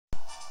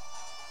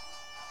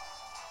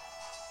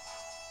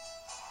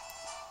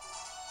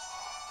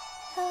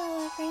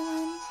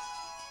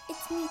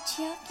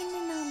Chiaki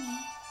Nanami.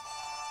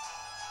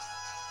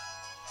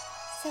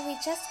 So we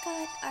just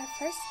got our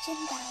first gym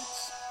badge.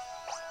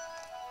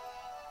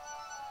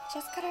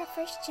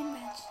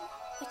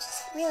 Which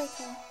is really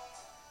cool.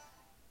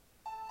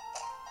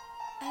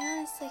 I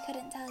honestly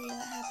couldn't tell you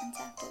what happens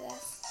after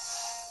this.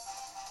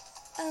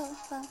 Oh,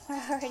 well,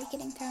 we're already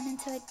getting thrown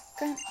into a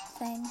grunt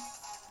thing.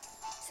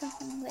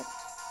 Something with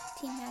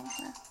Team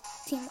Magma.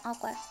 Team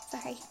Aqua,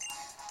 sorry.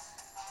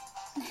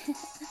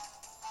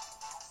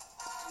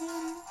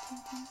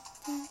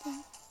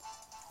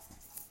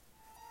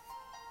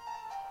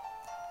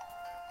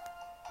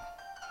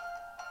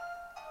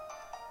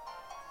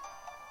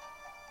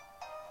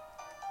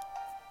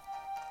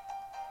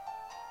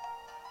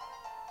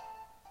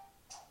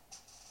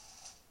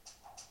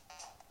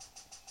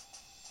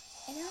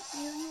 I don't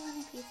really want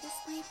to be this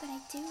way, but I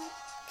do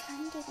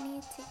kind of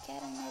need to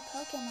get a new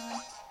Pokemon.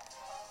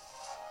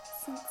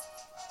 Since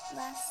the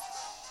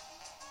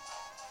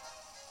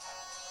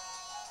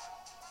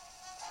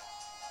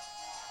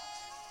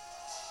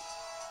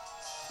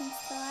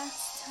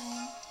last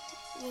time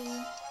we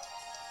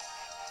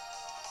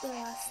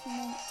lost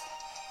Mint.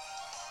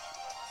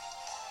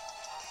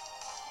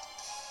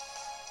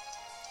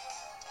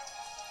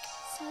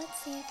 So let's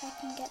see if I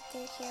can get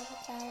through here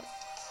without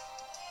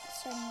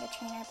starting a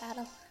trainer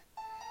battle.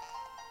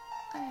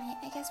 Alright,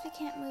 I guess we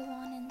can't move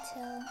on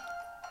until...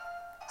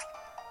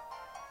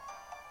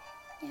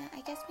 Yeah,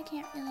 I guess we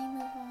can't really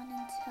move on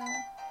until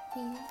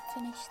we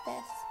finish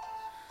this.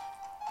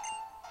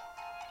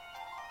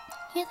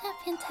 You're that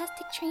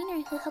fantastic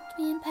trainer who helped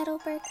me in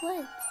Petalburg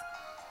Woods.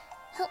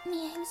 Help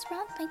me, I was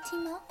robbed by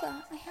Team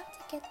Aqua. I have to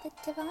get the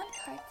Devon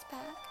cards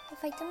back.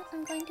 If I don't,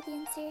 I'm going to be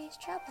in serious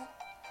trouble.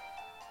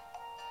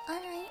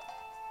 Alright.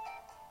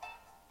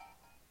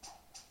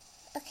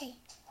 Okay.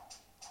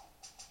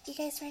 You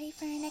guys ready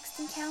for our next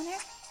encounter?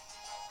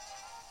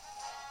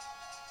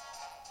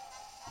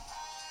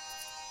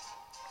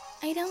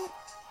 I don't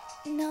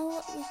know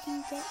what we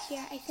can get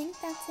here. I think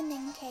that's an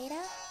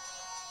Nincada.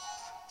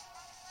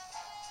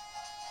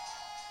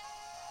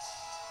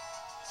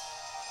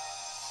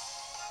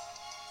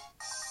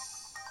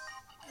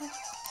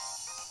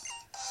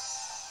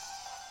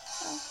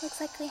 Oh, looks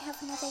like we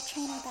have another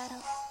trainer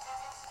battle.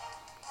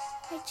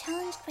 We're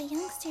challenged by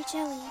youngster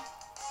Joey.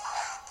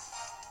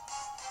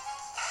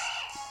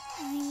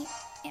 I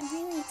am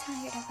really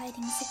tired of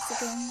fighting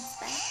Zigzagoons,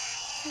 but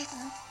oh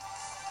well.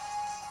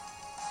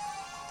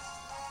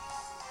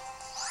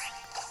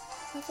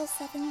 Level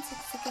 7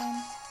 Zigzagoon.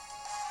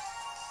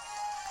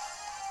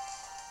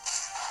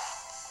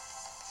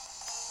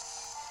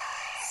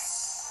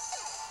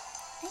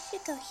 I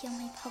should go heal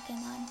my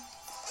Pokemon.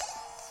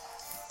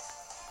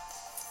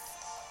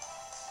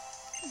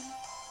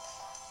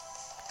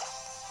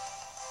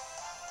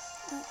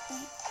 Oh,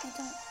 wait, I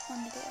don't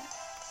want to do it.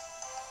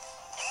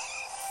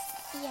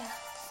 Yeah,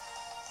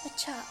 a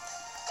chop.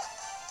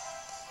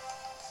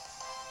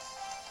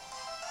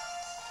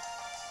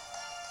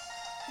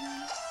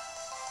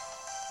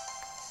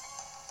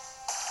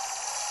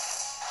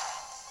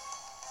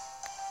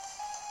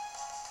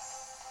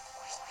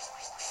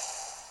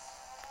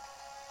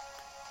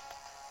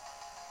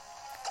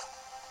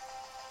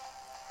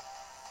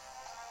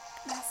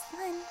 Last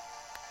one.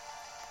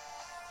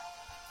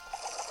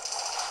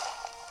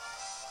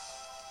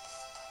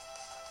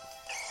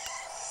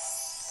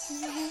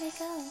 And here we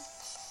go.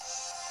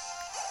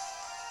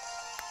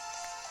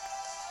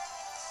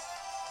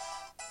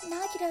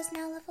 Nagido's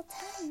now level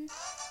 10.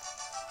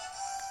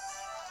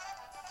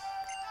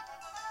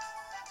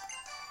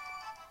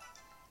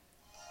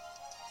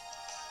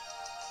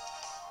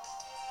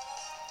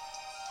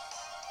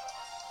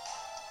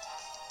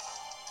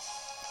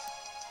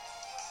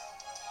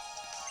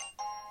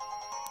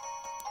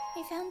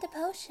 We found a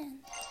potion.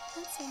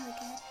 That's really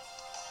good.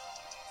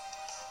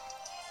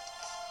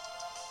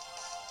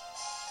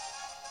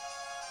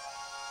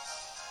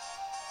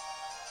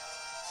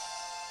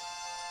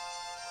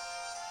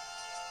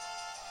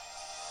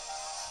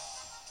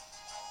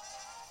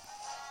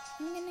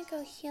 I'm gonna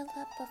go heal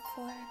up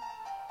before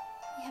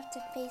we have to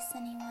face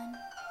anyone.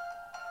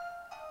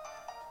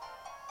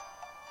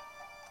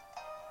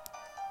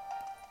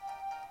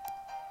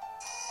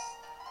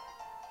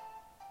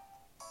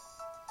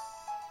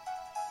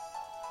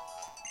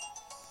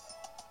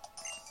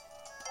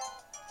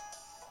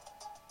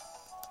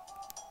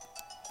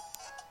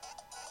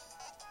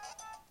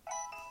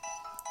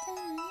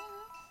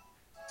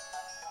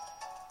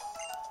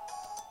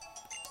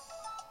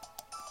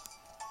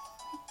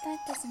 That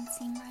doesn't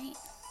seem right.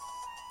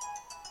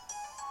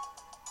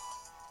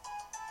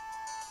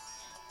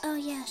 Oh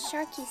yeah,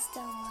 Sharky's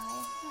still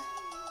alive.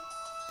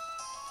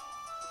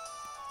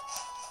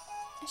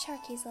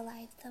 Sharky's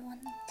alive, the one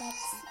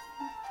that's...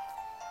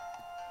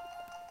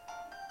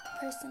 The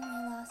person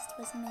we lost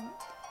was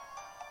Mint.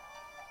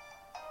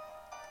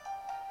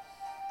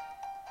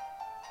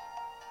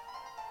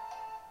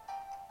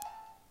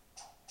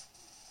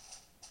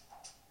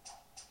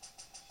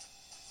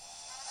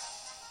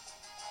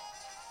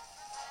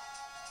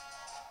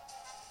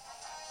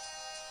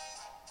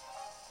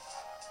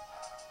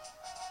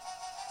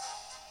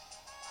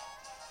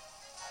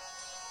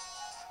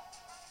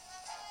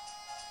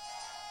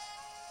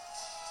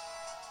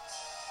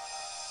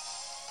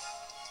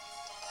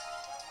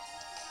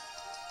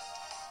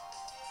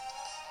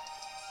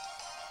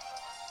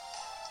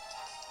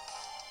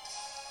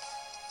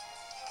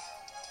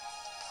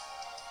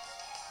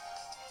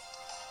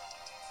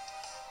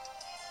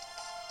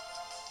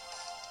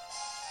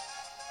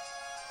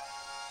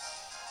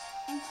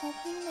 I'm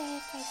hoping that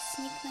if I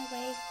sneak my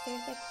way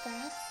through the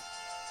grass,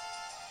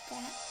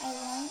 that I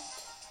won't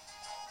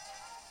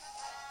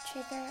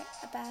trigger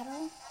a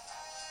battle.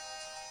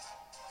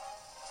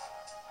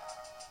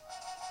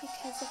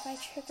 Because if I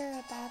trigger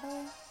a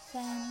battle,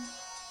 then,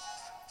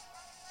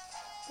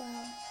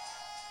 well,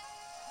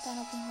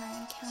 that'll be my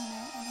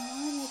encounter, and I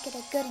want to make it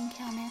a good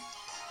encounter.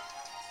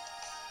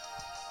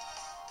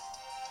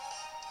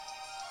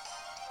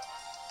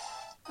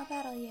 I'll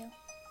battle you.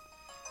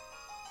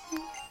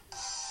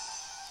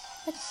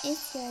 What is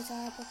your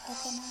adorable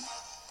Pokemon?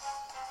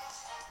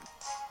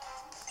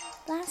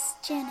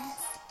 Last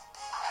Janice.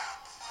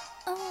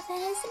 Oh,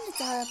 that is an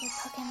adorable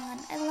Pokemon.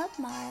 I love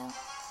Mario.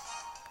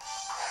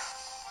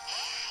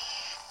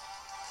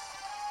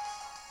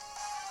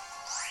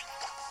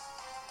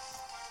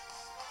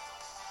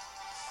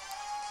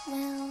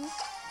 Well,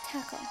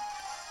 tackle.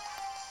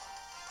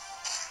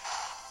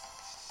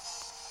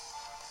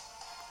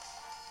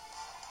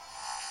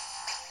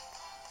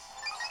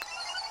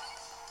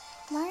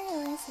 Mario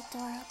is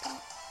adorable.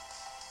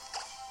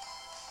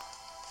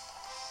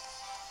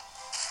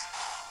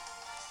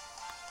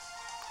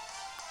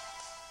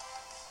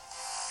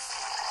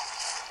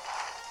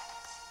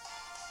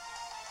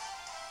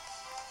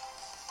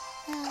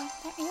 Well,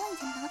 that really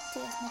did not do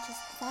as much as I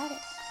thought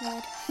it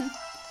would.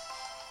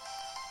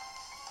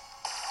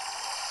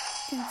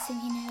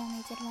 Considering it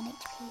only did 1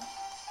 HP.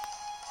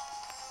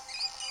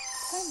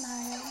 Poor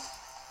Mario.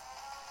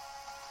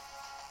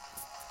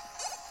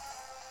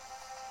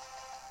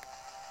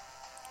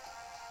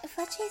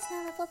 Fletcher is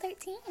now level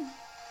 13.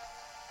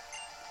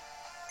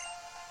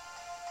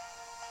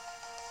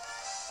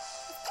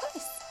 Of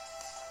course.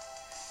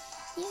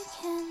 You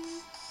can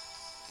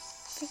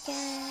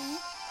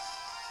forget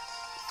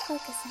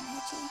focus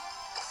energy.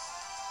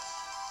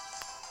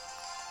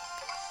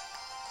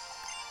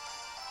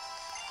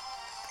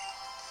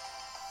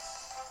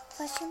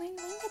 Fletcher learned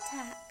Wing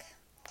Attack.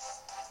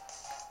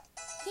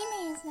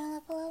 Hime is now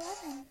level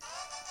 11.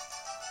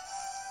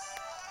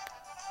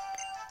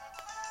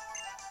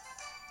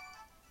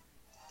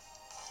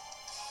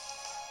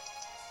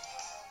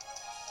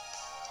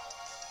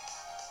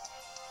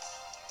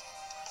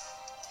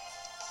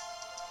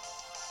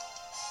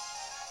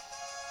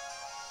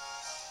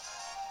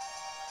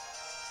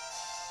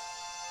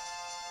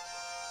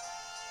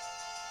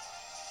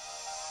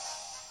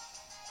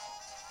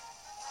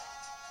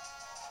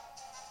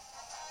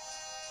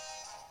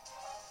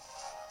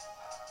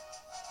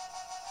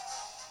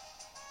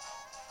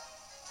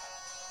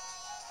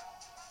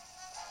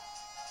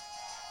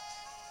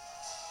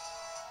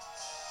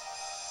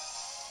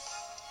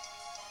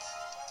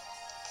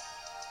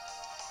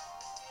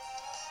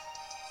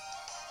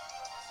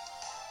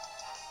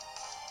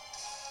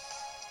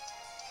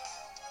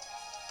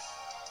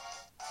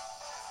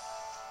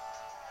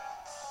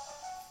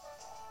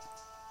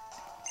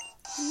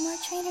 One more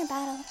trainer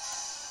battle.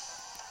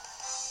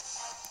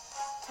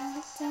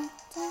 Dun, dun,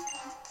 dun.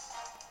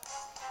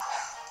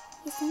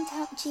 He sent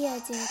out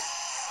Geodude.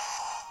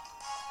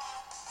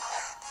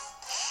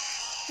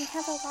 We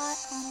have a lot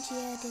on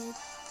Geodude,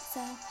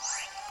 so...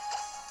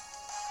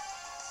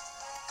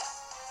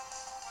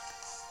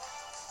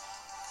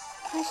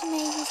 Hajime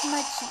used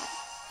Mud Shot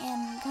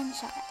and One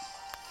Shot.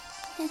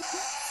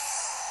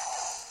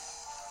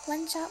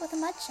 One shot with a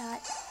Mud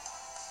Shot.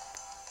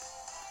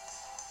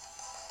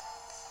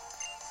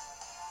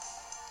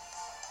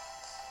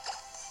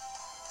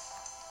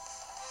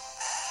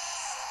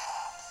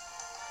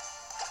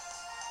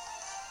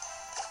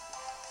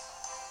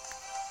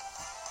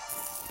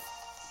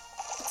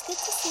 It's good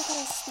to see that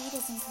our speed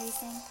is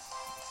increasing.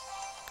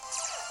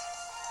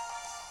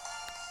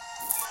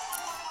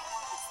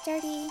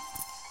 Sturdy.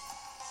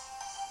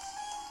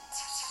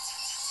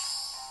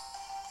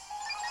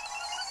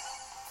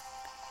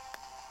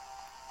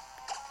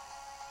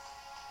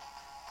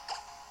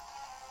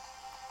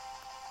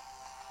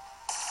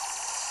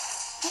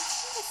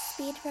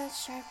 Speed rose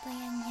sharply,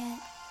 and yet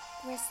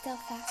we're still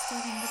faster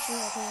than the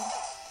Geodude.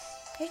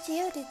 Your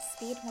Geodude's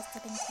speed must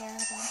have been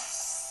terrible.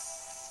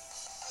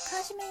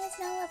 Hajime is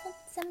now level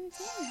 17.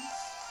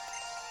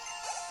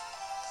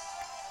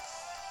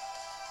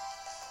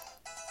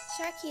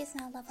 Chiaki is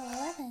now level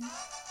 11.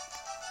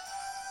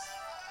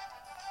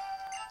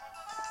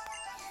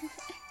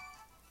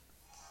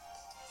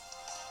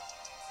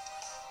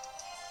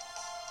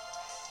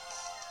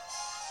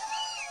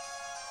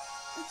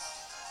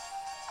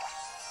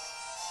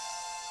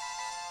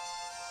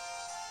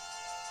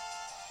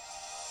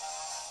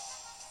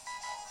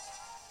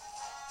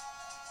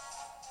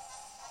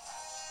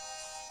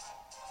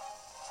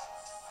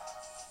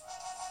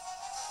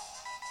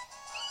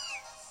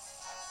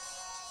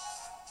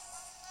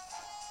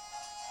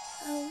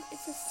 Oh,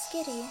 it's a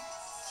Skitty.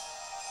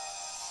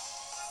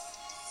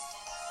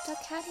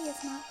 Ducati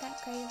is not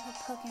that great of a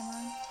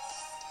Pokemon.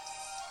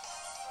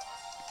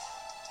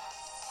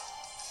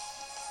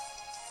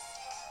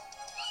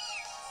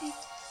 I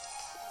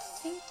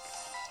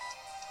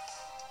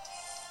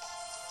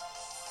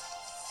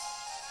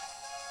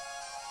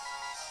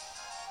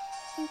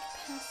think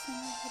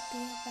passing would be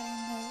a better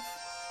move.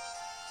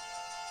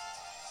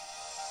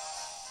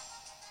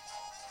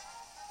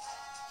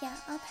 Yeah,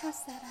 I'll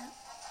pass that up.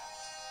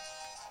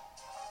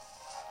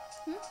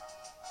 Hmm?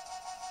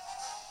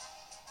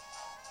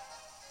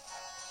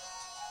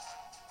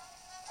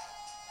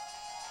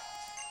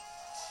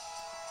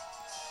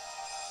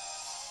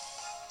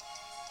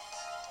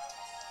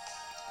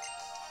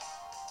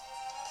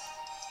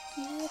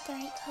 Maybe with the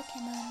right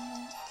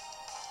Pokemon.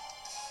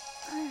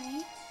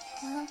 Alright,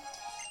 well,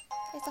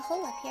 there's a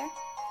hole up here.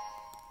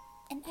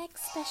 An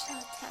X special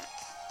attack.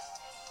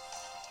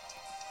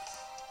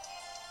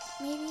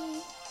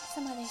 Maybe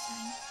some other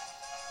time.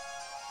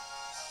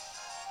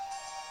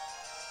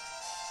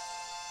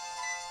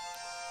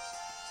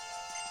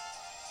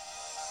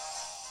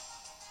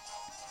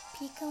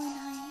 Pico and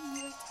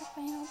I were attacked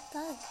by an old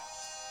bug.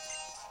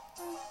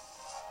 Oh.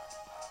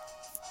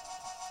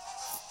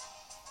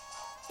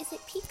 Is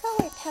it Pico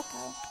or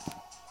Peko?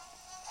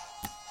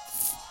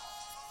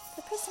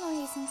 For personal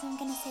reasons, I'm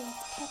gonna say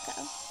it's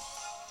Peko.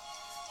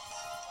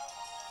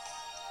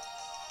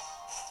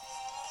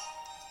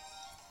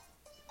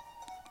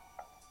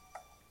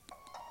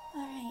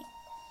 Alright.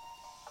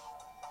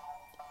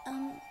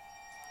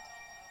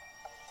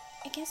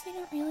 I guess we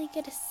don't really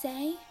get a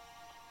say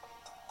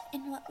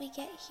in what we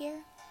get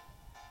here.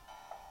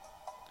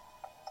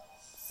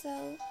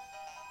 So,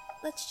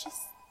 let's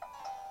just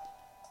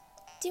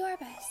do our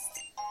best.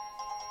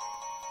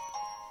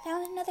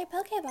 Found another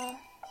Pokeball.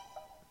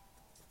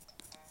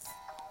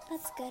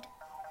 That's good.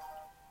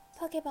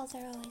 Pokeballs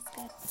are always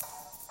good.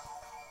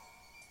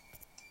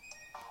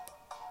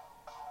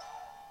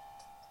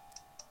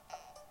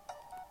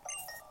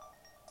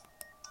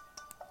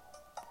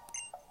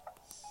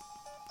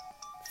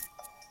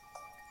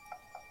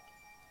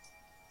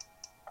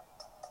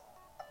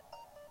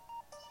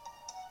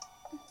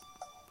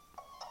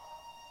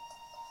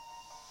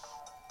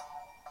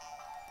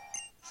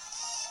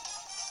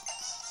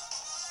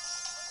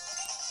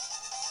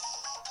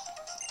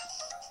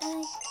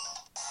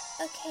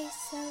 Okay,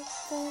 so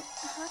the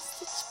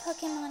hostage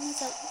Pokemon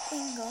is a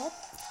Wingull.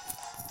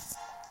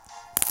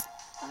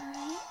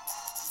 Alright.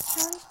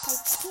 Challenged by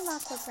Team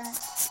Aqua Grunt.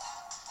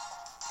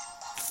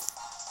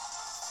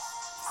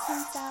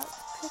 Sends out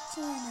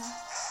Kuchina.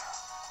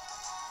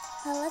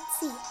 Well, let's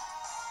see.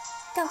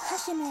 Go,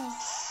 Hashime!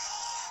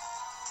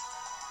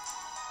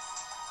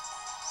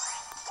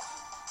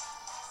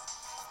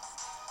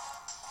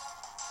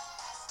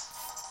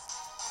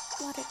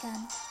 Water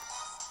gun.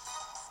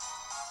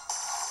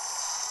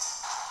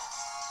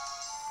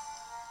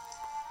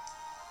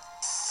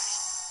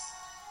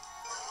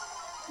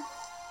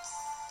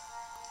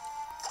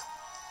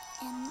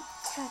 And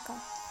tackle.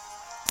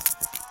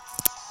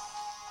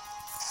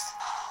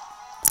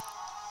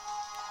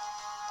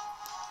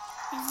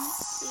 And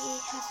we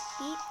have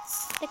beat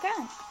the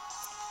grunt.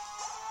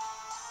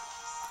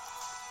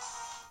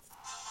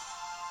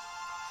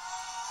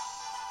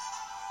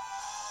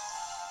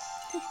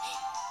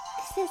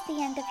 This is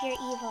the end of your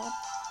evil.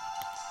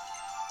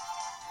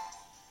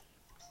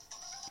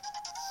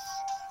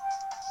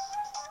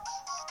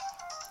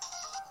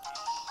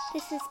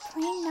 This is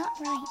plain not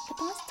right. The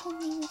boss told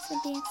me this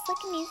would be a slick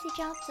and easy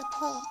job to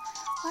pull. All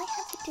I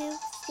had to do was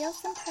steal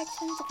some parts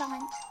from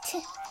Devon.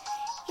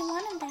 You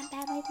want him that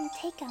badly, then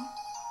take him.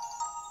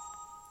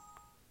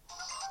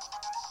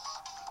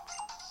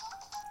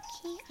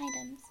 Key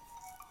items.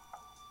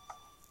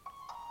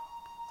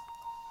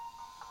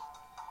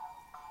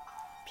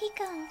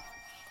 Pico,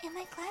 am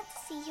I glad to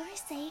see you're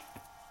safe?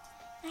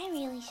 I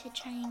really should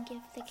try and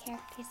give the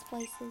characters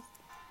voices.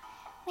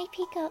 My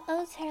Pico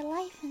owes her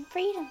life and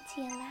freedom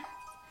to you, lass.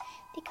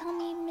 They call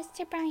me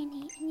Mr.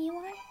 Briny, and you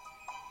are?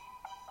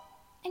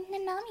 And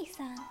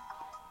Nanami-san.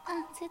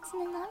 Ah, so it's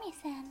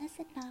Nanami-san, is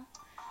it now?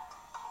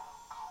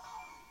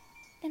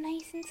 Then I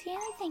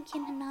sincerely thank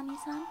you,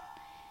 Nanami-san.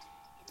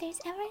 If there's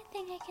ever a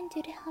thing I can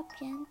do to help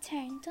you in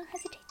turn, don't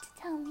hesitate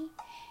to tell me.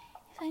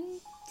 If I'm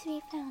to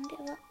be found, it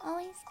will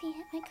always be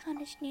at my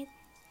cottage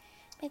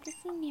by the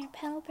sea near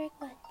Petalburg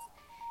Woods.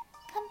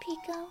 Come,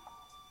 Pico.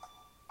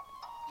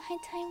 High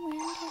time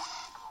we're under.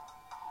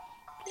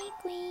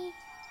 Peekwee.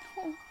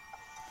 Oh,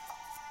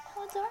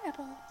 how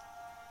adorable.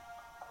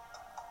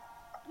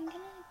 I'm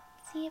gonna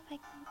see if I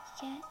can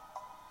get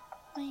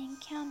my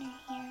encounter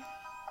here.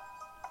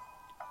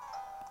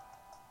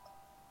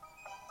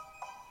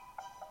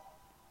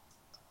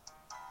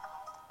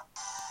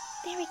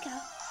 There we go.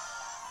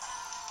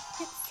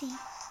 Let's see.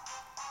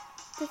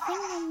 The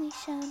thing when we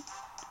showed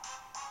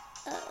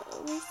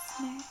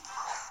Whismer.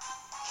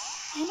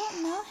 I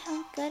don't know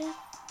how good a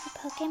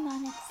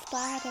Pokemon it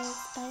splatters,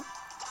 but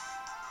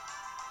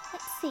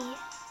let's see.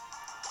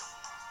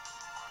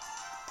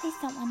 Please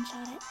don't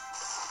one-shot it.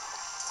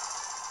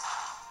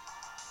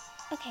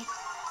 Okay.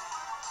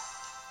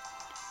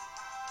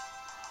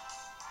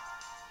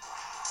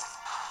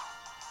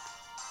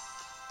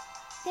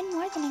 Been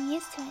more than I'm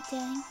used to it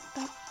doing,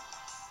 but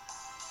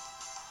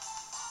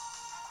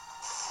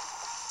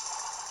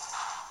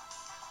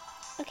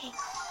okay.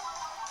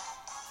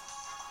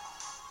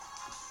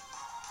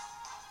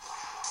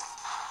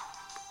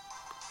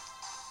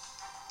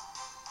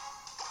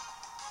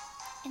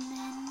 And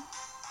then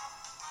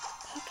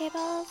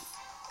Pokeballs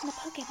the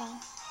Pokeball.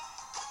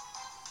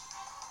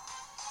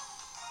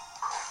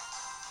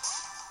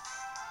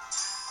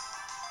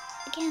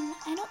 Again,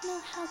 I don't know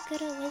how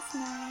good a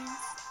Whismur is,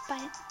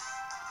 but...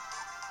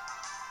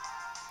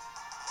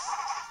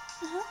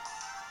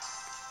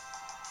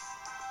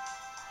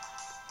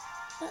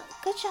 Well,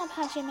 good job,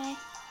 Hajime.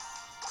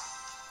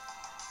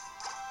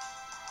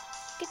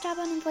 Good job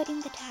on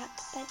avoiding the attack,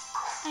 but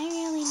I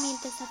really need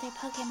this other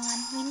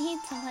Pokemon. We need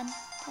someone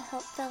to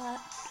help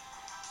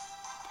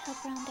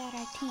help round out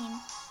our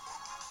team.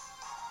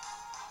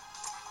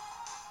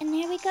 And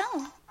there we go.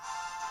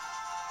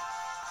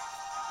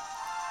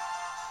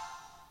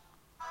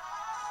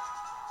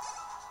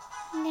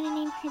 I'm gonna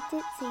name her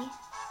Ditzy.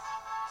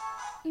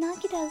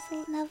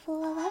 Nagido's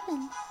level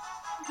 11.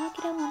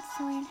 Nagito wants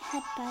to learn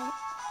Headbutt.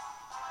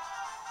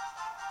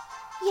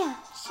 Yeah,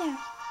 sure.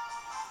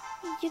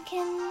 You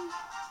can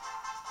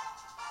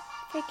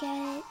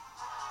forget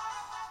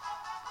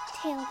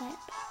Tail Whip.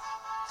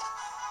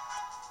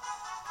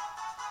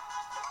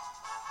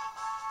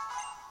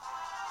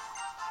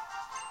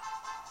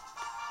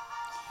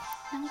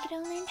 Nagito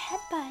learned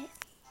Headbutt.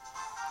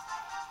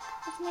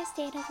 Whismur's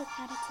data was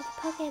added to the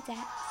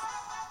Pokédex.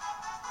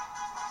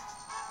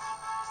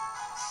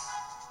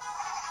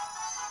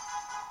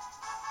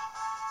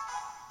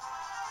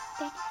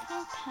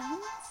 £35?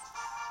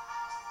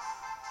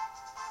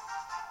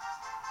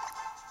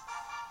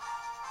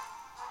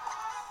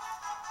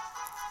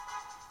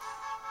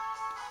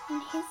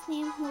 And his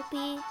name will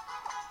be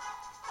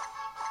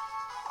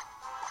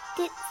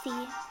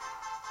Ditzy.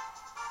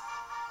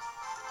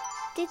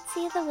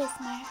 Ditzy the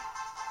Whismur.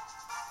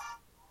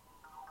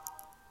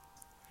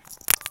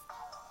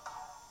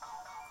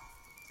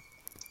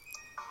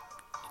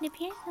 It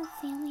appears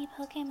that's the only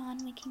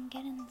Pokemon we can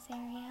get in this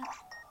area.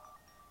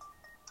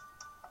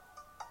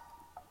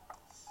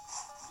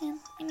 Yeah,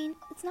 I mean,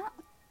 it's not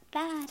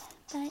bad,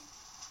 but...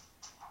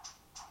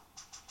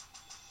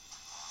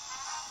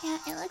 yeah,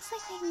 it looks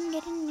like we can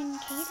get a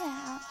Nincada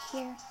out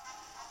here.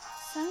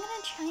 So I'm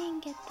gonna try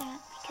and get that,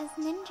 because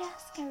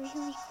Ninjask are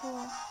really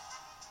cool.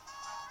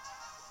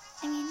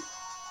 I mean,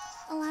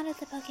 a lot of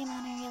the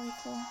Pokemon are really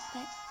cool,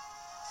 but...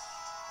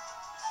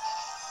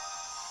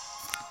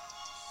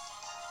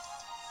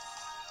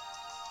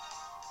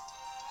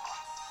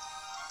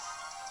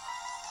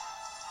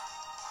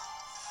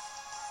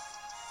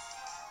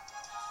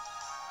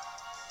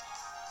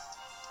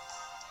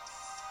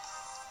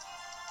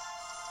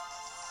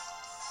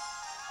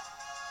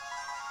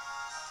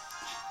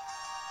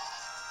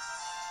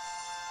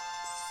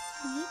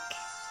 Sneak.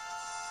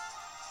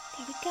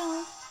 There we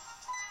go.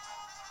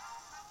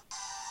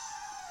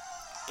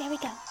 There we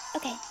go.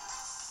 Okay.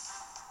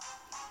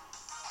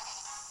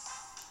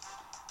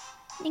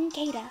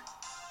 Nincada.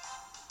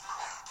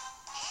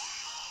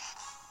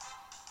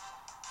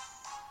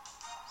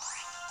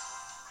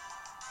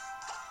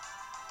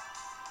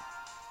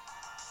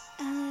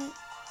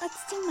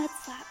 Let's do Mud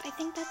Slap. I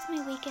think that's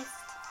my weakest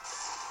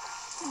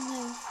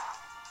move.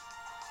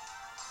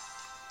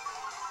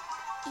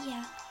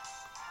 Yeah.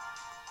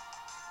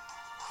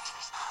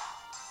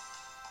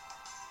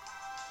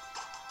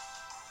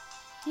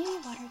 Maybe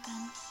Water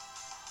Gun.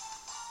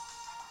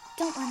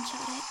 Don't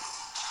one-shot it.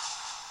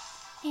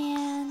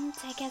 And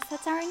I guess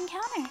that's our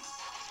encounter.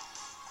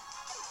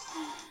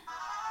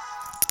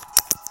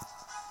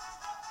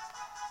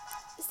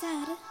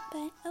 Sad,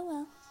 but oh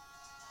well.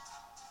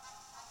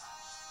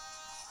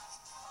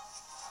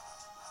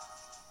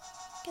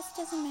 Guess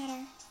it doesn't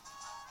matter.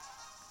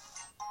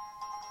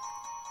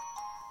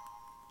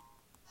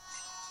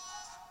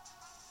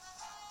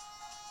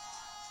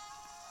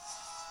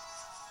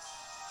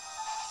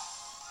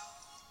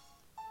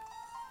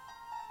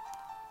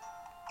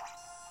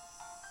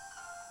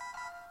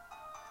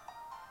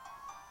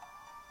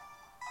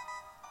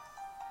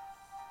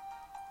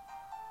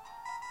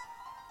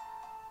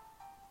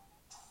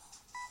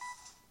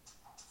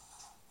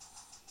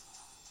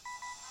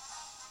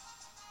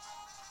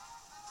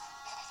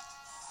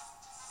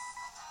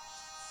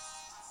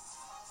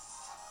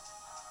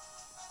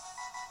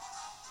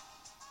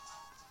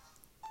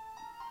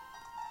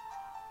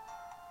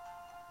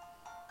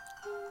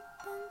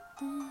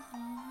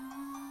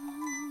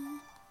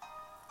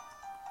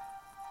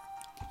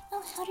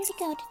 Oh, how did it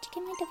go? Did you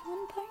get my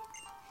Devon parts?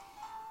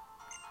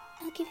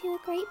 I'll give you a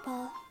Great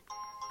Ball.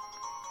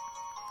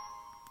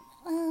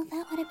 Well,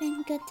 that would have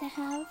been good to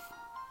have.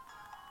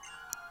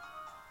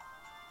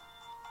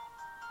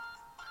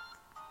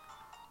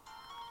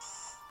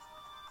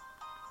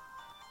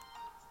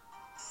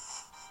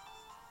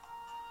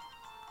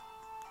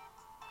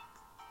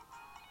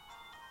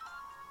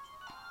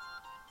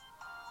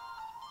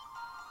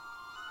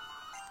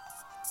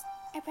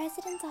 Our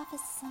president's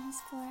office is on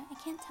this floor. I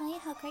can't tell you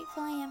how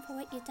grateful I am for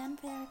what you've done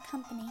for our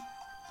company.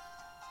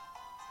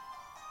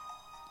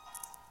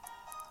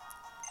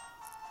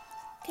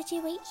 Could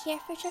you wait here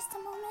for just a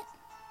moment?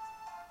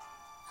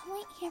 I'll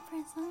wait here for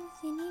as long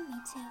as you need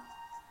me to.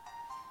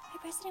 Our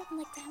president would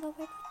like to have a word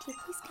with you.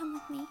 Please come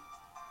with me.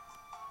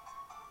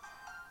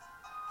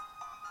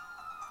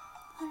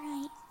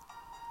 Alright.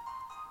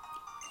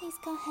 Please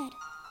go ahead.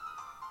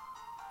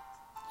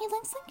 He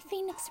looks like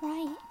Phoenix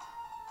Wright.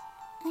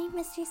 I'm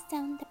Mr.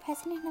 Stone, the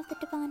president of the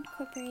Devon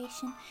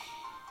Corporation.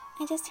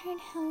 I just heard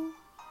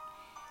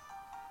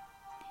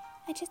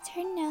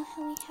now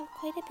how we have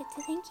quite a bit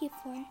to thank you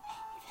for.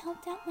 You've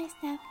helped out my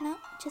staff not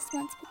just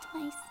once but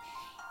twice.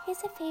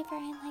 Here's a favor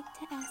I'd like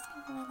to ask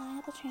of a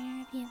reliable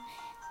trainer of you.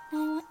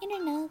 Now I want you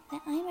to know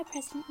that I'm a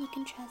president you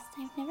can trust.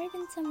 I've never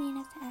been so mean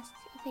as to ask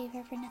a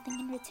favor for nothing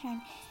in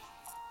return.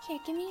 Here,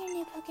 give me your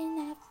new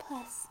PokéNav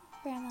Plus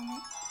for a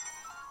moment.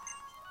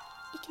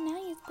 You can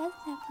now use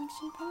BuzzNav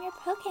function from your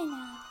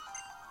PokéNav.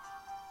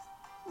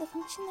 The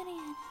function that I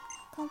had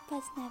called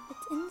BuzzNav.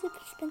 It's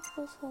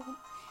indispensable tool.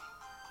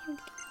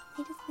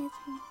 Latest news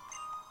from...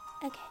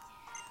 Okay.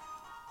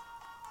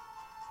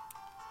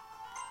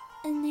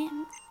 And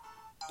then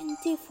in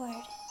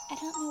Dewford. I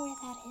don't know where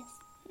that is.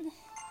 You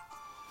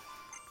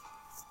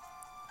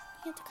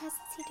have to cross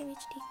the sea to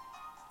reach D.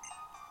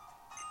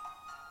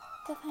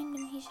 Go find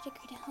him. He should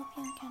agree to help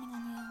you. I'm counting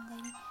on you, young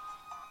lady.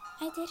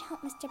 I did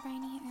help Mr.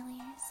 Briny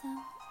earlier, so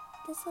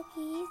this will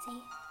be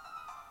easy.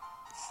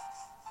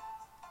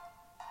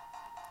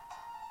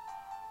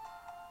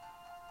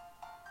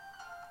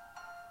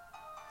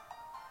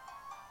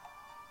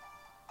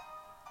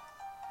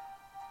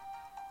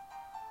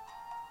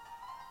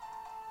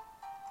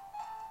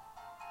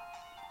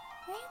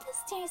 Where are the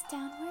stairs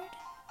downward?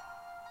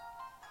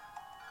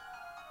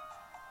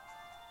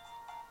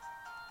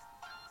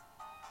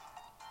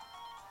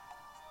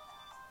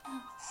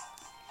 Oh,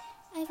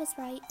 I was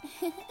right.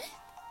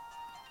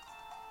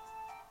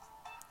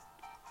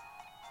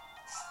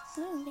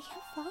 Ooh, they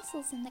have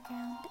fossils in the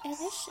ground. I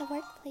wish a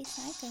workplace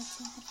I go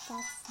to had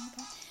fossils in the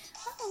ground.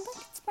 Oh, look,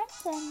 it's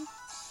Brooklyn.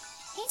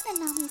 Hey then,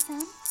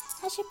 Nami-san.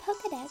 Has your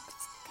Pokedex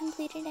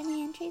completed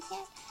any entries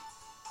yet?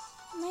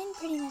 Mine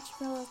pretty much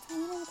rolled. I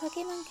went on a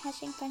Pokemon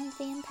catching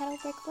frenzy in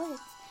Petalburg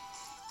Woods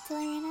till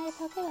I ran out of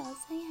Pokeballs.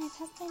 So yeah, I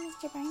passed by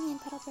Mr. Briny in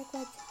Petalburg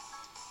Woods.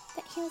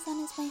 But he was on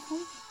his way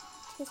home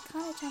to his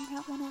cottage on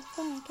Route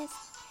 104. I guess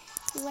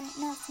you wouldn't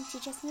know since you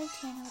just moved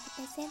here now, but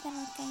they say that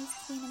old guy used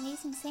to be an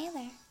amazing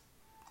sailor.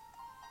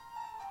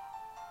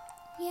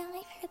 Yeah,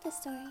 I've heard the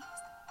stories.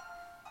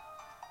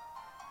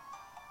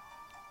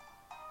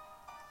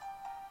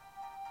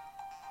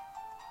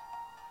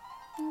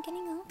 I'm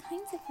getting all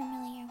kinds of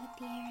familiar with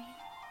the area.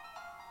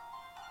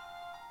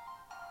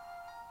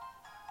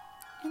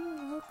 And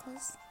the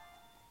locals.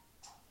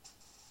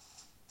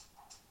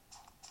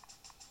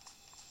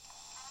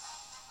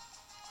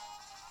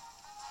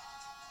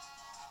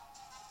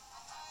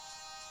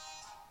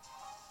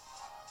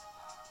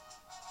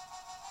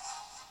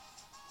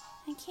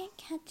 I can't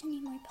catch any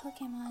more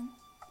Pokemon,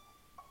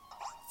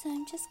 so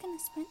I'm just gonna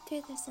sprint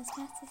through this as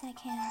fast as I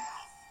can.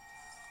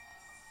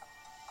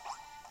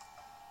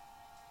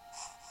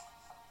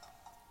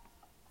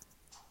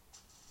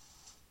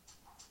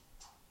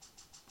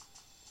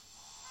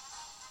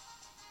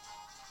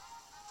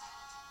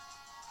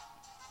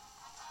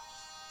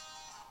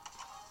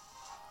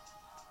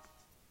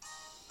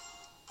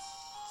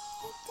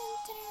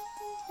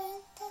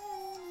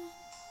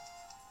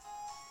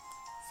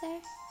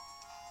 Sir?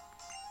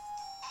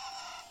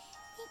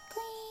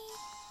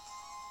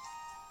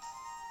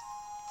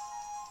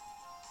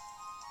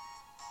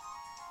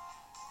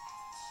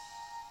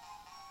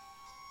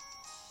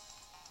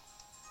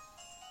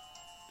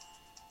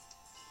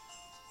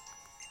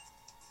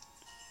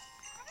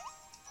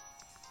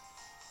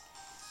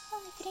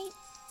 Well, if it ain't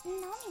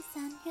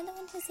Nami-san, you're the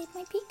one who saved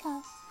my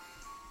Pico.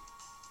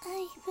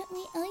 But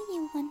we owe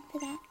you one for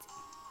that.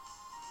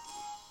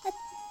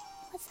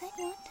 What's that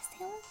you want to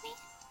sail with me?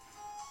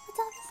 What's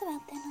all this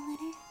about then? A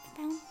letter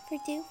bound for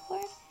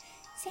Dewford?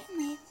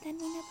 Certainly, that'd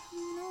be no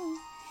problem at all.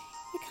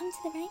 You come to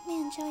the right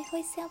man. Shall I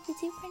hoist sail for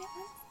Dewford at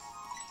once?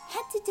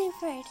 Head to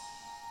Dewford!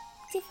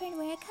 Dewford,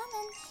 we're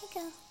coming. Here you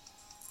go.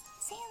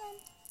 Sailing.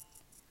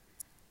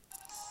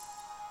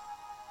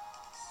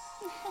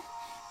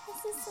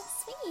 This is so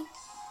sweet.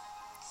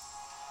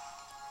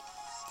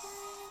 Da,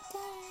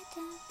 da,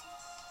 da,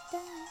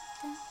 da,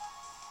 da.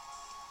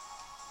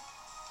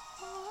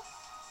 Aww.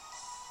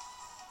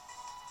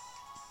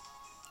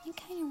 I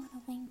kinda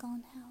wanna Wingull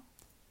now.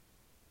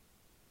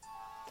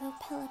 Though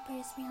Pelipper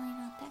is really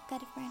not that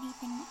good for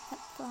anything but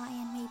fly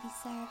and maybe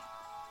surf.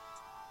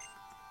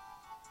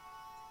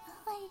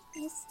 Ahoy,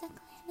 you stuck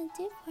land of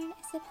Dewford.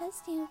 I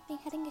suppose you'll be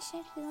heading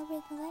ashore to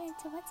deliver the letter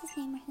to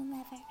what's-his-name or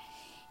whomever.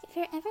 If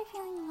you're ever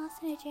feeling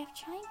lost in a drift,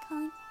 try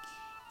calling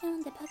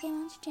in the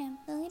Pokemon's gym.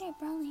 The leader,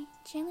 Brawly,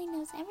 surely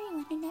knows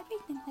everyone and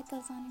everything that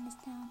goes on in his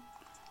town.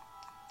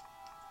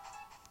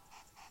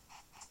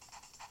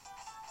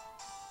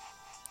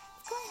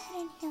 Go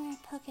ahead and heal our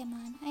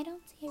Pokemon. I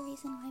don't see a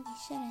reason why we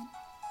shouldn't.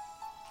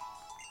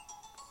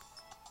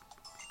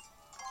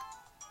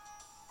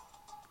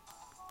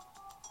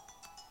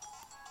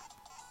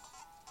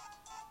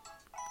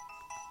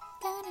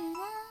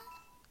 Da-da-da!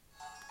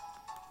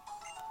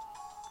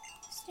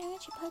 Restore your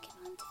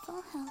Pokemon to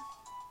full health.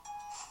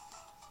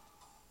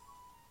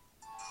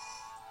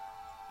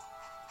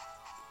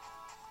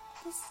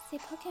 This is the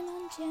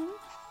Pokemon gym.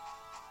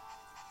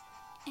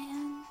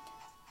 And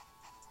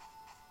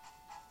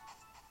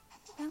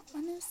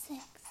 6.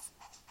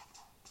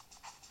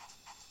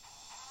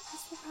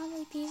 This will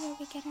probably be where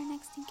we get our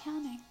next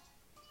encounter.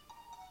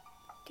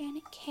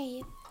 Granite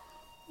Cave.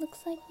 Looks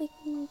like we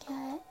can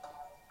get...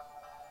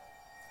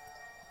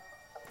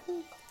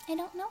 I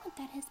don't know what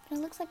that is, but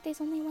it looks like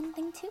there's only one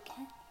thing to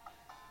get.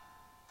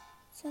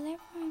 So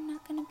therefore I'm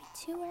not going to be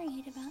too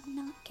worried about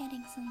not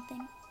getting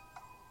something.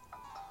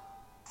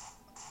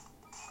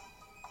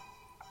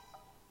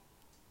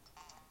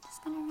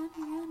 Just gonna run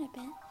around a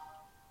bit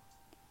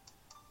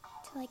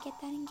till I get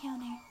that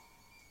encounter.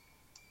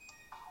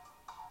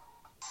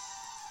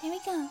 There we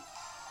go.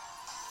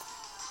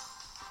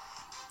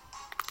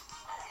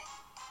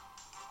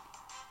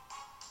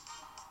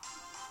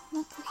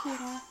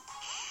 Makuhita.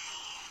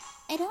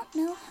 I don't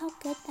know how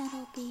good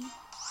that'll be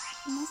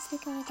unless we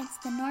go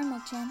against the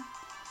normal gym.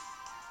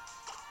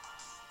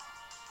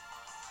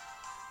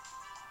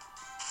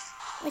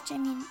 Which, I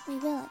mean, we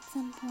will at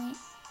some point.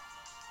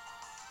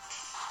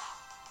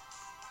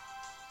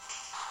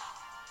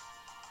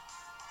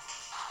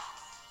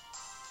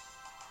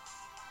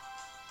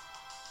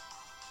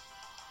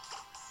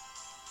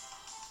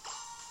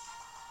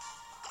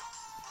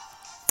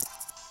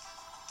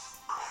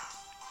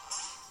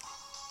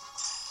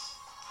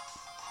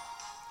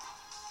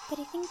 But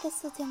I think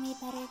this will do me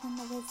better than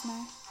the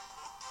Wizma.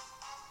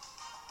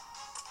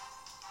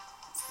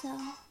 So,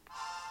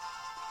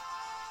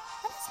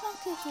 what does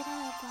Makuhita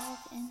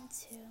evolve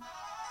into?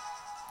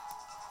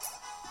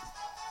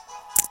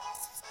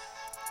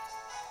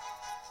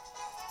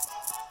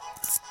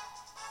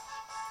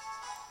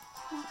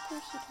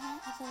 Makuhita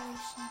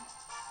evolution.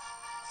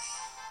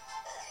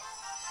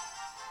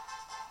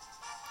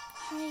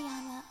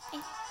 Hariyama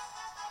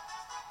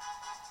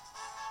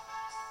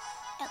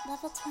at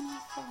level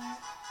 24.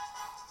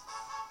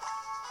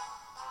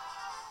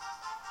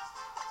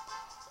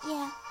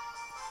 Yeah.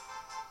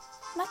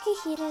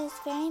 Makuhita is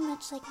very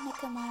much like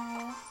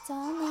Nekomaru, so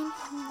I'll name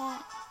him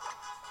that.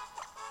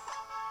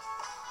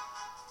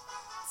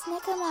 It's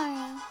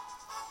Nekomaru.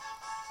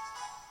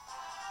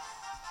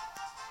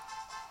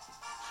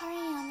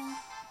 Hariyama.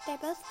 They're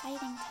both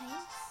fighting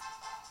types.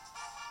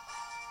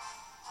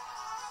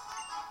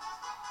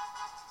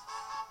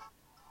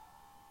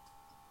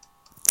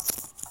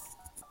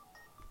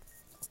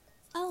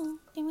 Oh,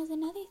 there was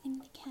another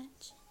thing to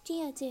catch.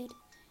 Geodude.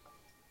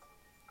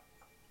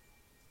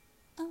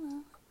 Oh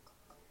well.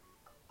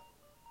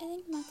 I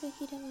think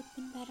Makuhita would have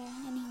been better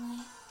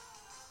anyway.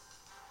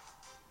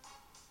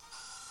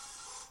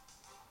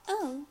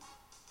 Oh.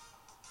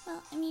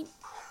 Well, I mean,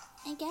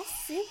 I guess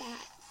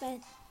Zubat, but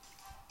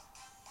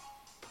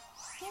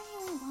I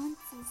really want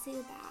a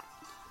Zubat.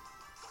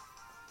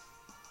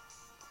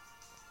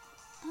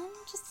 I'm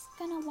just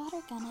gonna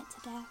water gun it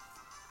to death.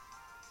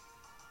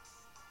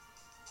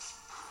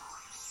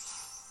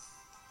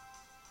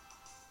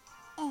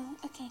 Oh,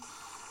 okay.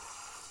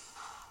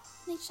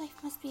 Leech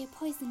Life must be a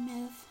poison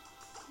move.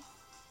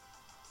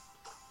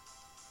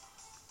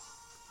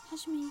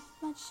 Hajime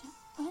Mud Shot.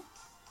 What?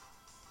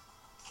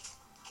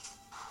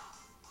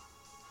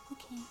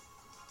 Okay.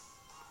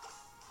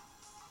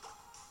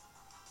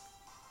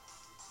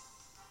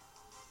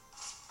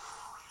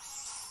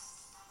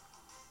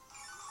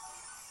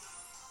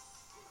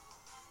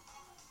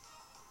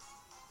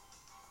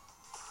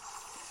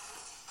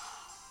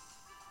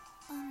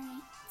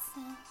 Alright,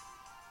 so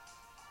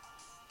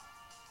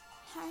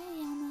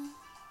Hariyama.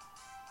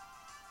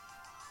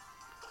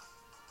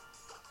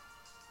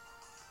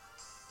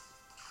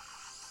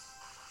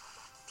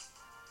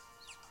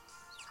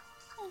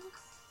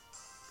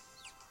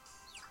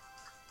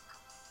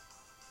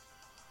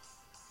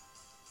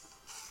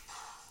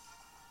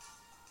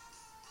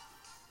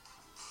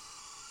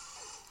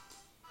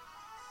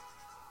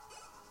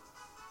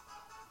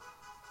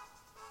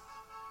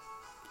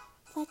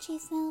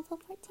 Fletchy's now level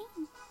 14.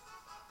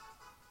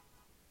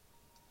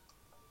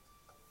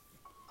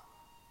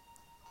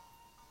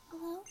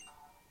 Hello?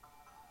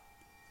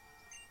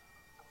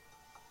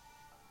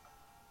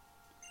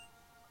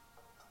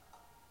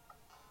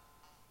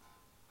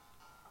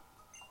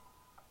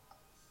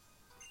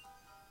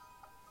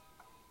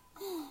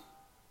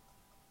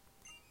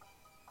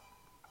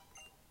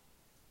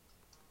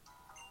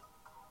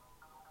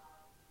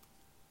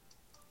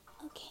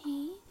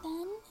 Okay,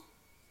 then.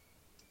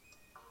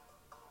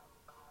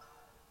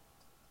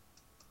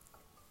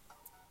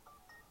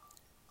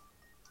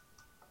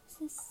 Is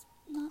this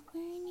not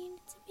where I need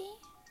it to be?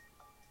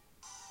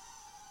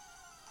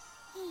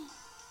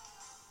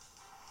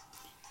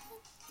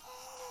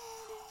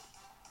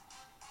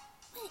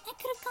 Wait, I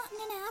could have gotten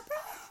an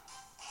Abra?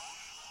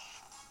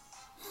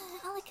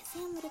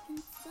 Alakazam would have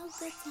been so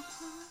good to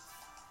have.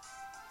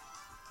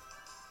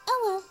 Oh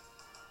well.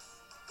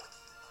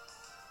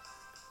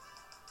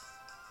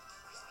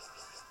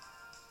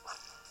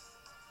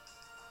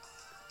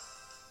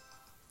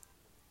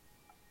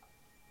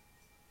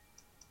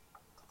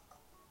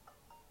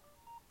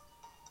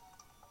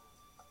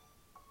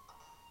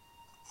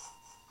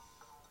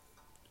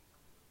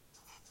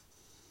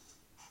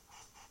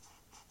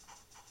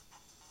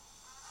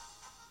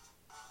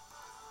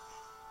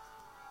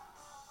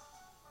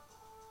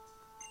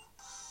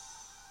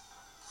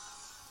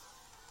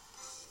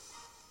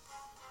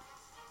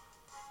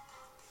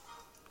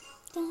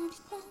 Dun,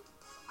 dun.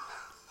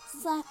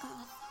 Slack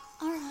off.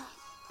 Alright.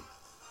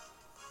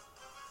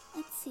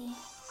 Let's see.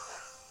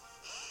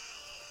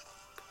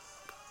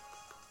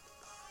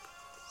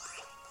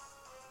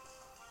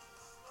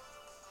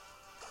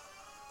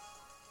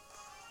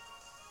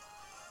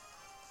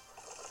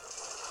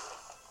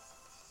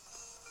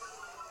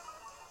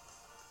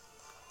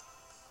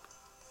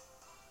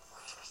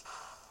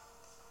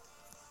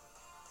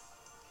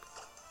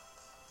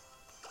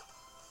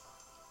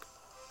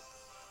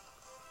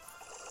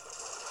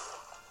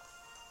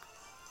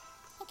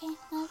 Okay,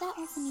 well that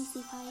was an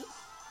easy fight.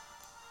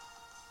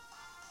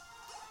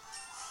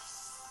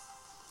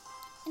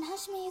 And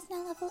Hashime is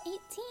now level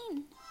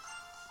 18.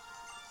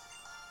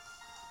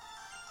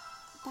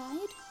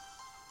 Died?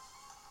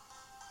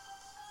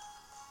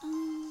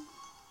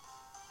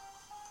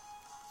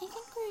 I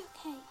think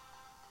we're okay.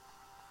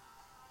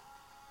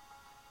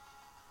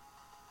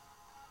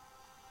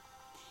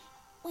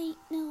 Wait,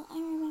 no, I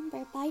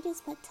remember. Bite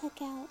is what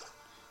took out.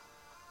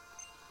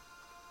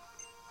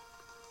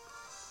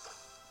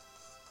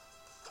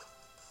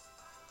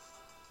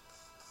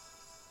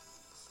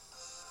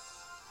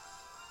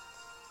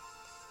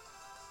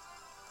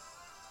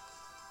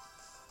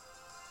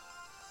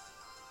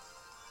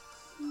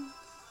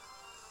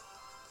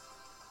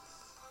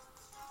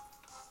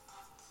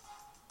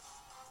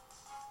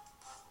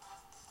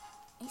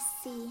 I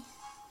see.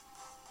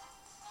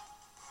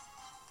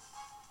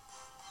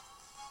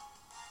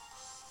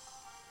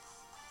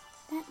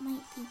 That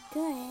might be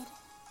good.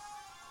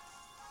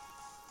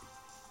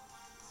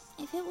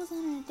 If it was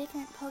on a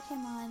different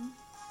Pokemon,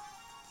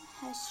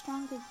 has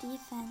stronger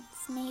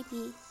defense,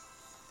 maybe.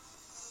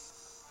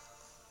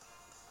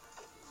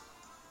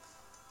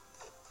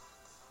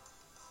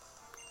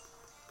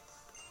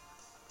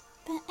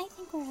 But I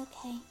think we're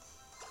okay.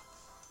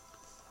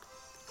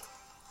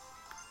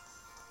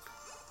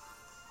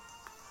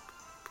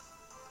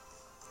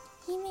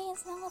 Hime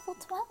is now level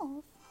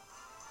 12.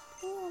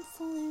 He wants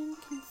to learn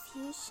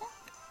Confusion?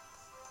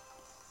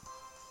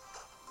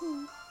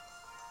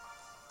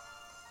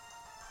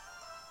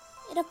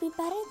 It'll be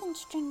better than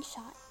String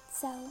Shot,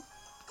 so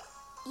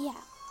yeah.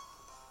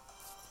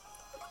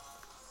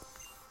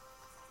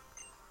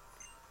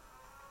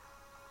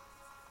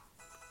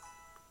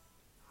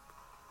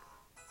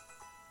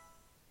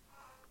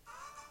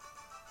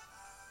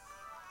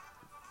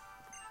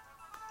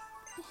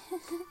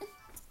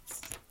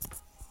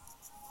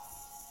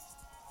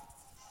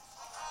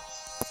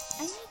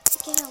 I need to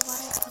get a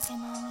water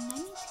Pokemon, and I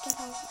need to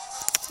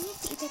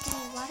either get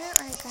a water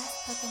or a grass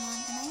Pokemon,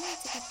 and I need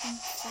to get them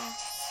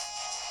fast.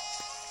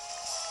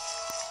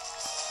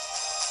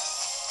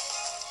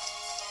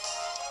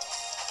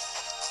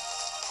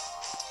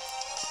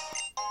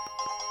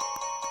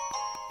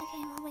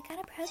 Okay, well we got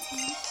a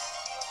protein.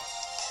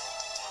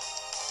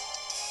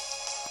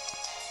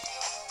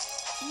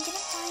 I'm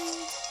gonna find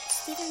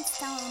Steven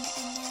Stone,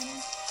 and then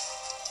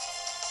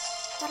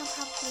that'll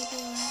probably be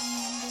where I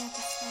end the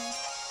episode.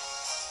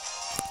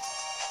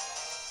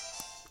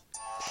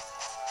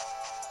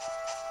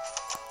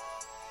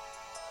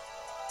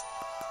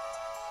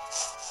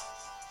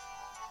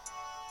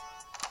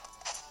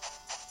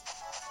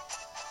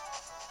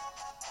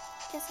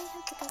 Guess I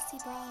have to go see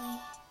Brawley.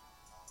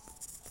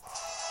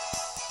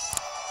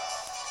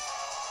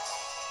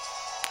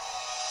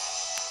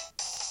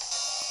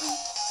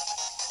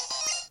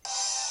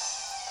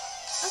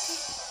 Okay.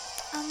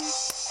 I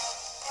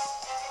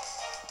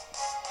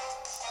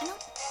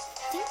don't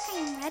think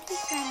I'm ready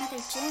for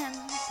another gym,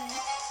 but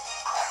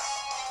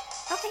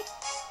okay.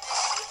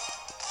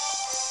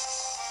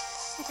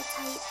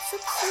 Appetite,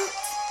 soup.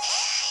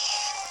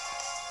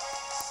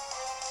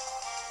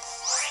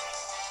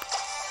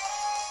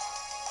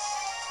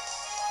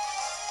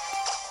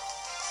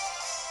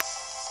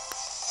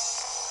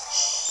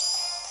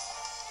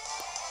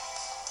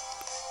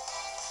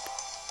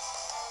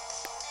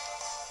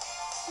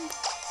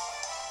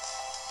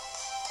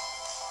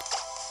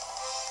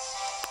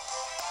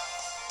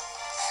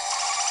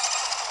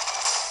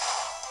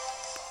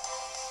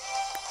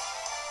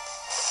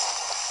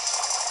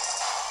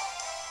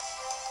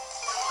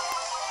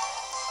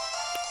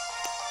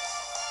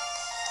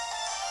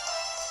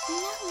 I'm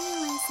not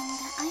realizing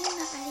that I am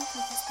not ready for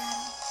this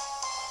battle.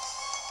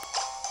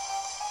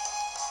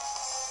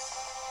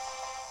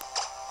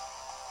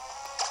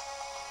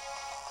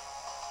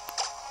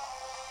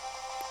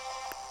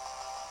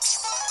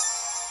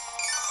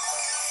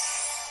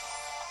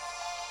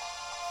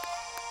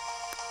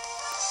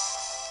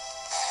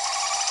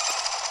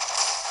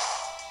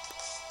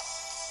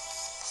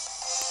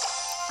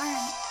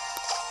 Alright.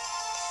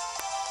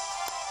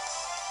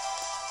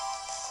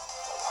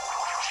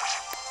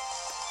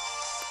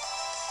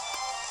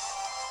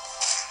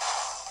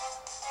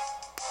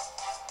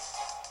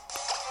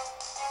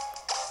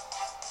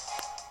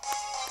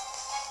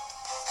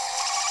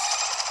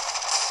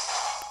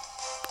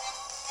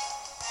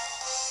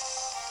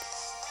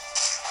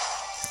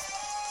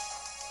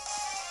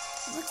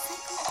 Looks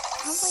like we're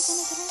probably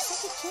gonna get our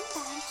second gym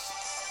badge.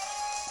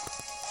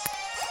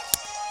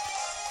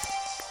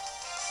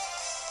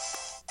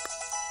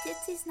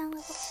 Ditsy's now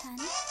level 10.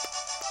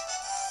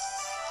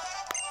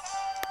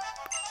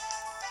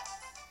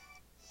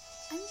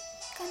 I'm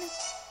gonna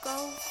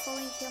go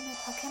fully heal my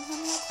Pokemon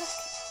real quick.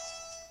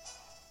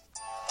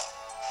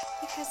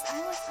 Because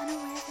I was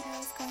unaware that I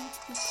was going to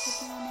be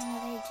taking on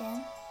another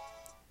gym.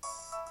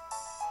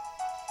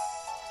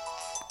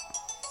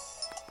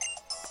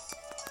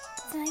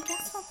 So I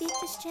guess we'll beat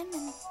this gym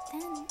and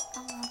then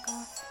I'll log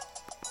off.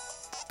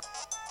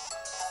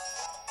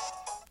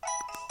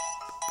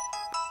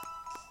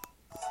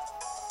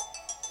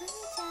 Let me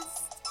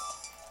just...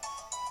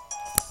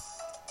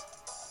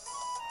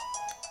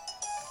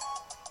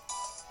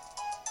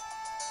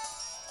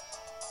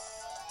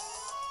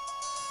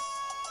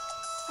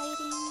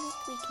 Fighting with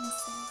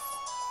weaknesses.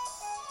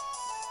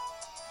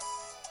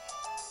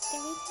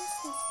 Their weakness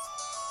is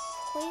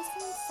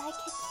poison,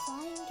 psychic,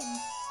 flying, and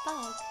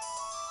bug.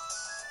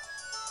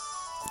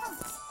 Huh.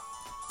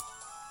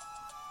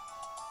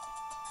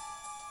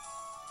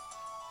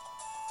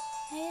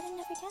 I would have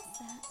never guessed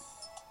that.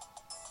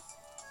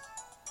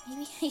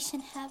 Maybe I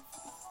should have...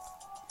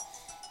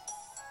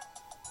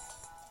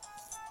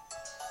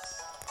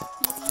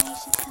 Maybe I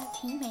should have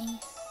Hime. Maybe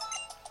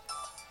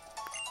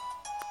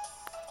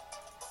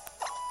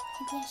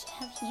I should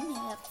have Hime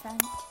up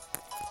front.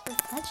 Or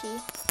Fudgy.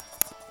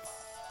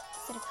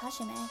 Instead of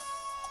Hajime.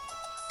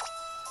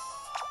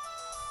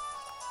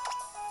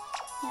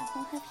 Yeah,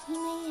 we'll have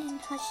Hime and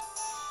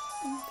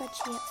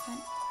Fudgy up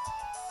front.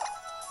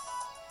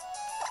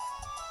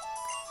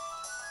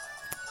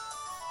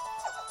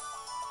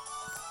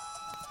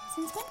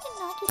 Since when did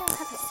Nagito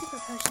have a super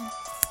potion?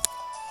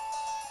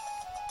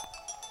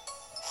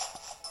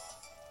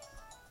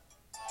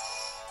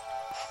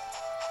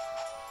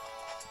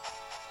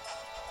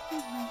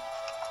 Anyway, I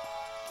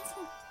guess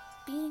I'm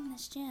beating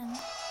this gym.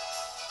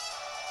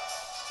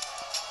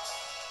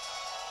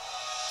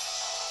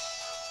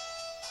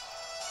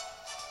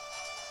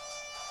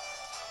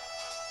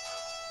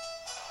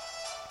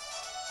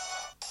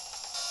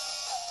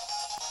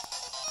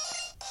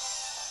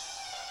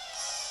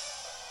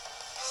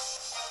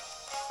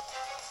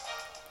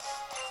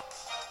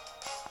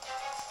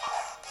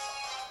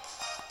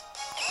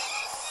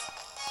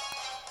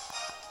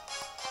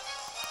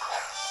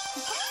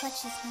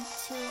 Fletch is not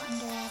too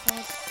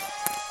underleveled.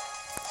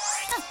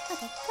 Oh,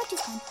 okay, Fletch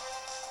is fine.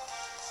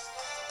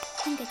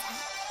 And good tap.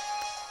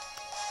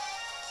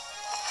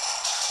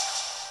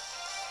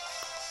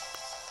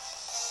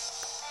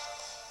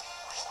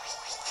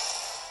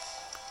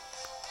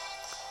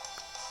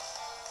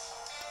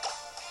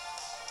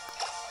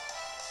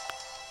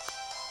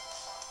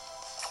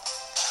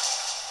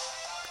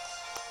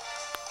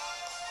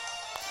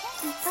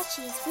 Apparently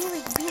Fletchy is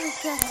really, really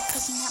good at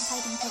taking out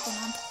fighting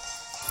Pokemon.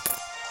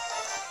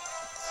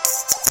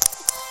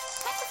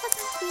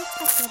 Be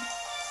expected.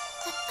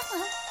 But oh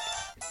well.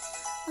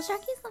 Well,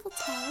 Chiaki's level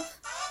 12,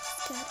 which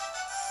is good.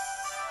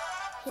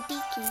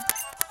 Hibiki,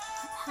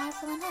 not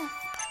powerful enough.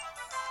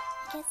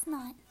 I guess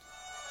not.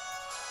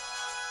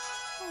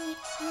 Alright,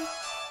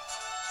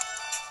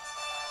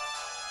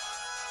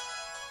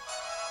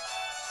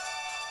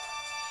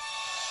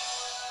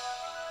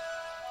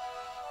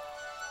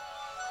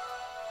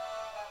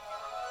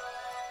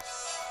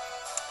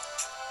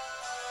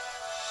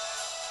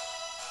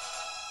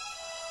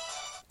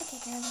 okay,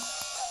 girlie.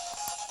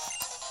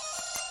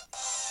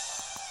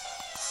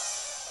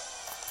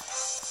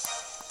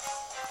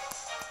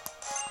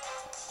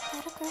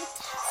 Gotta go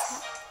test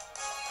it.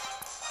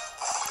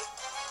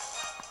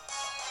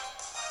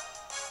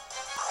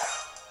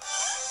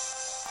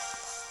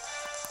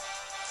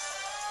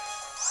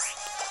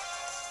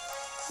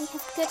 We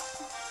have good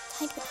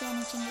type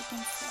advantaging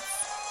against this.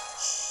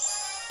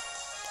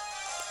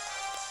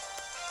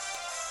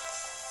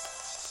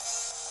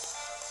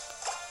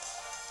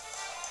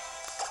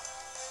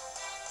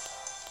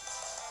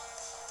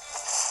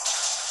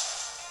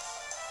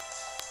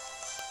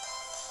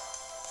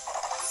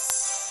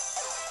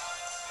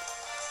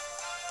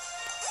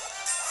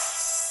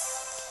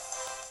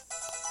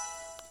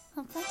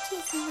 Well, Fletchy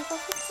is in level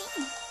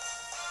 15.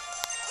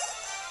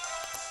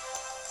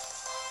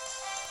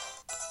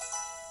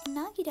 And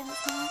Nagito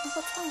is now at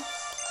level 12.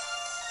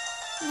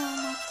 No,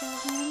 Nagito,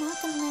 you're not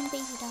gonna learn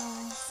baby doll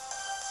eyes.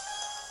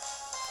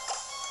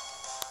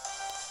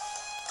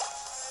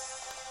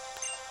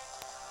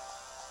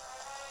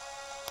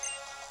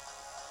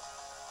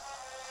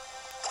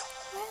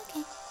 We're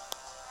okay.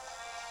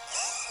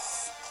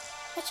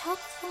 The chalk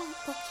is a lot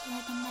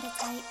bulkier than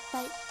Meditite,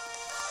 but I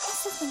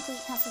still think we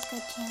have a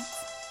good chance.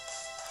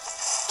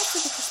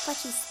 Especially because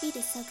Fletchy's speed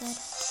is so good.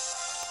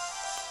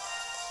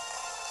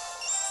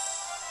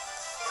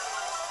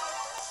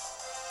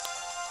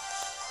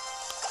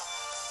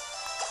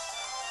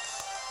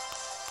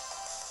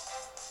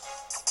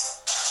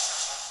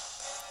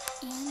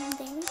 And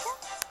there we go.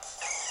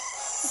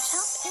 The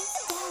chop is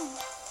down.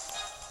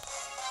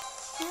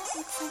 Now it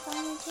looks like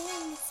all we're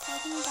doing is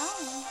fighting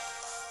Dolly.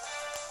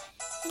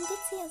 And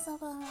Ditsy is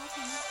level 11.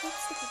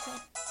 That's super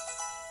good.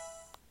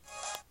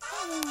 I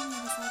really need a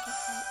psychic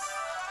fight.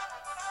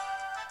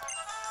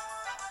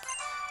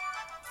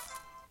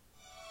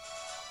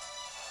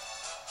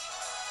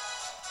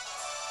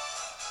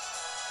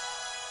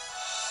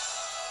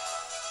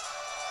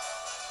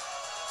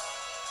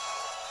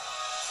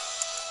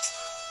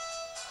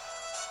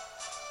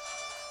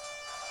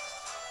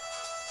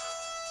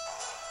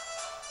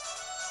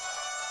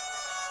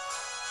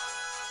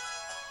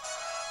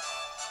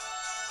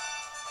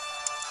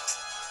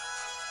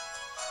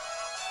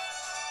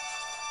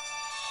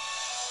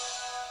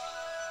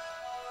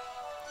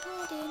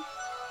 Sorry, dude.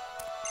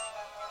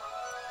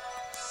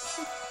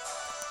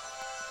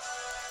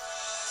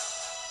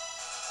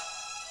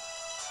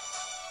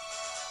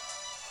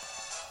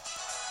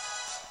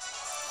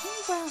 Hey,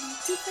 Brownie,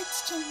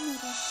 Deeper's gym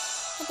leader.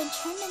 I've been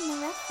trained in the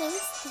rough ways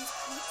of these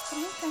parts, but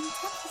I'm from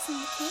toughest in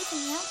the cave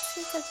and the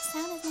outskirts of the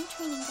town as my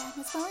training ground,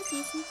 as well as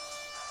using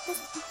the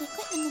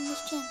equipment in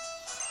this gym.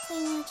 So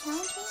you want to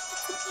challenge me?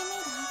 Let's see what you're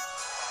made of.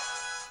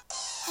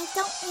 I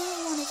don't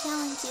really want to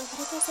challenge you,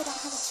 but I guess I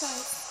don't have a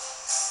choice.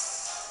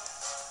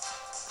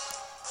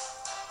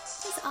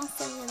 He's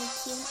also really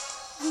cute.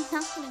 I'm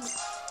not gonna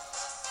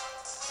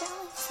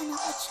barely send out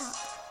a chop.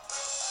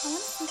 I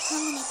want to see how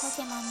many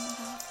Pokemon we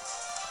have.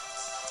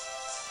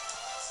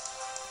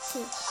 2.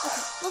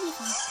 Okay, we'll be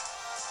fine.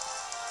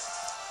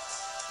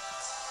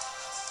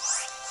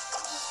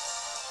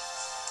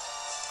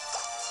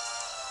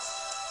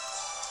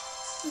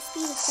 His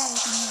speed is better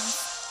than yours.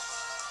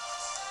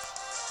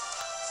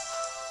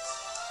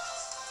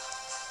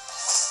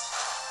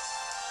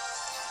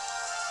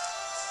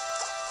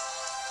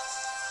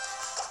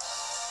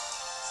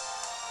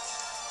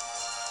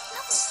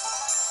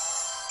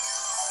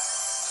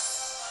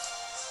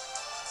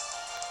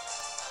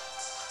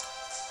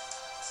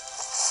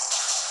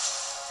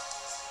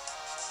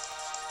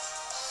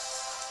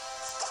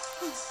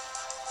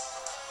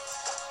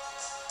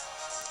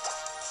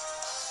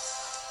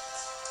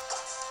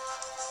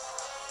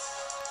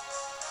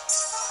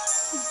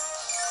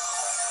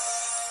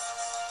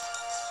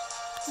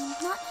 I'm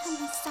not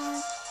having a star.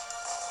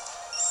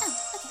 Oh,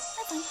 okay,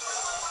 we're fine.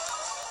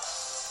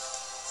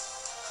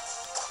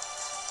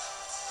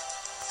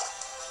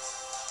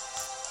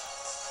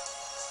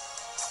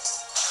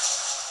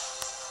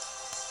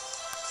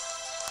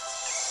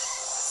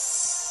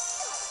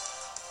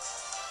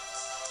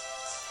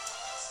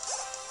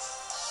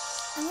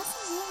 I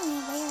wasn't really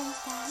aware of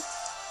that.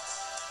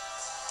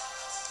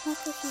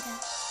 Makuhita.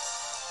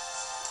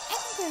 I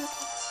think we're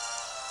okay.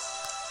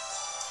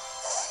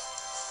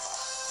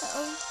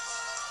 Uh-oh.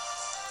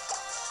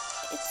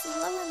 It's a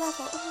lower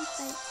level, but we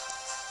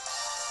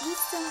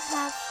still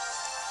have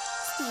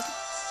speed.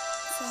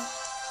 So,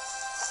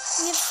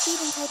 we have speed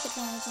and type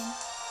advantage,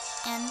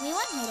 and we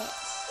one-hit it.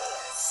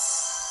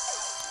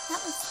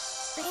 That was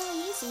really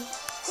easy.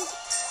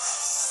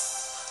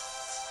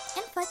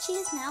 And Fudgy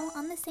is now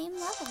on the same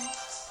level.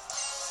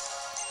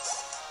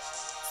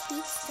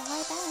 Speed's still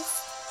our best.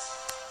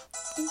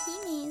 And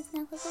Hime is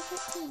now level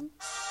 13.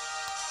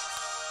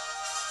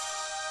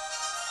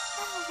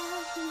 Oh wow,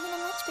 you made a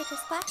much bigger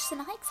splash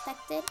than I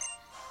expected.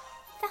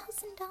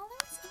 $1,000?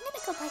 I'm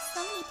gonna go buy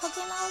so many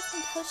Pokéballs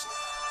and potions.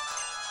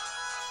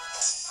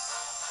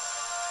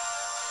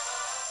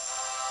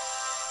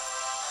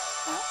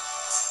 Oh?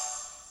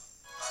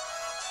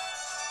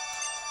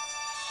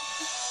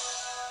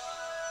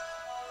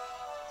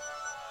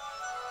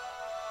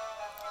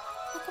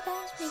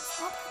 Pokeballs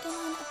makes all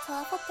Pokemon up to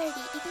level 30,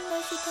 even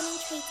those who couldn't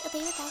traits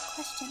obey without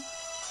question.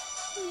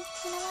 You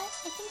know what?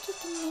 I think you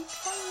can make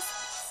friends.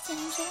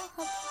 Sandra, I'll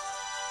help you.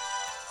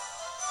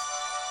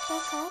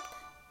 Back up.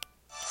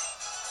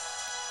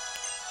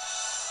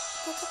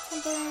 Back up to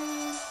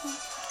burn. Okay.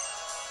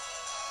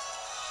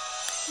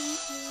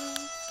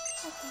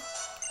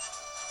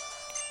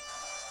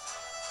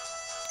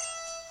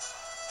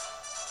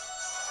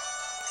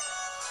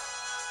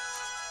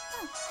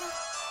 Oh, okay.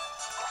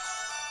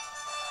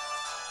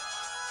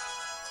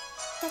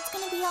 That's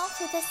gonna be all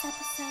for this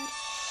episode.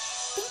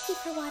 Thank you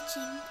for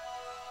watching.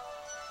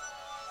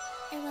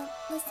 Or, well,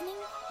 listening?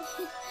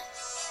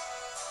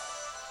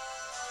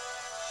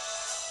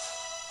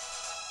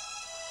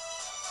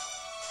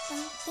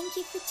 Well, thank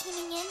you for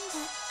tuning in,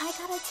 but I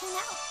gotta tune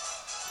out.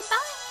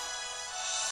 Goodbye!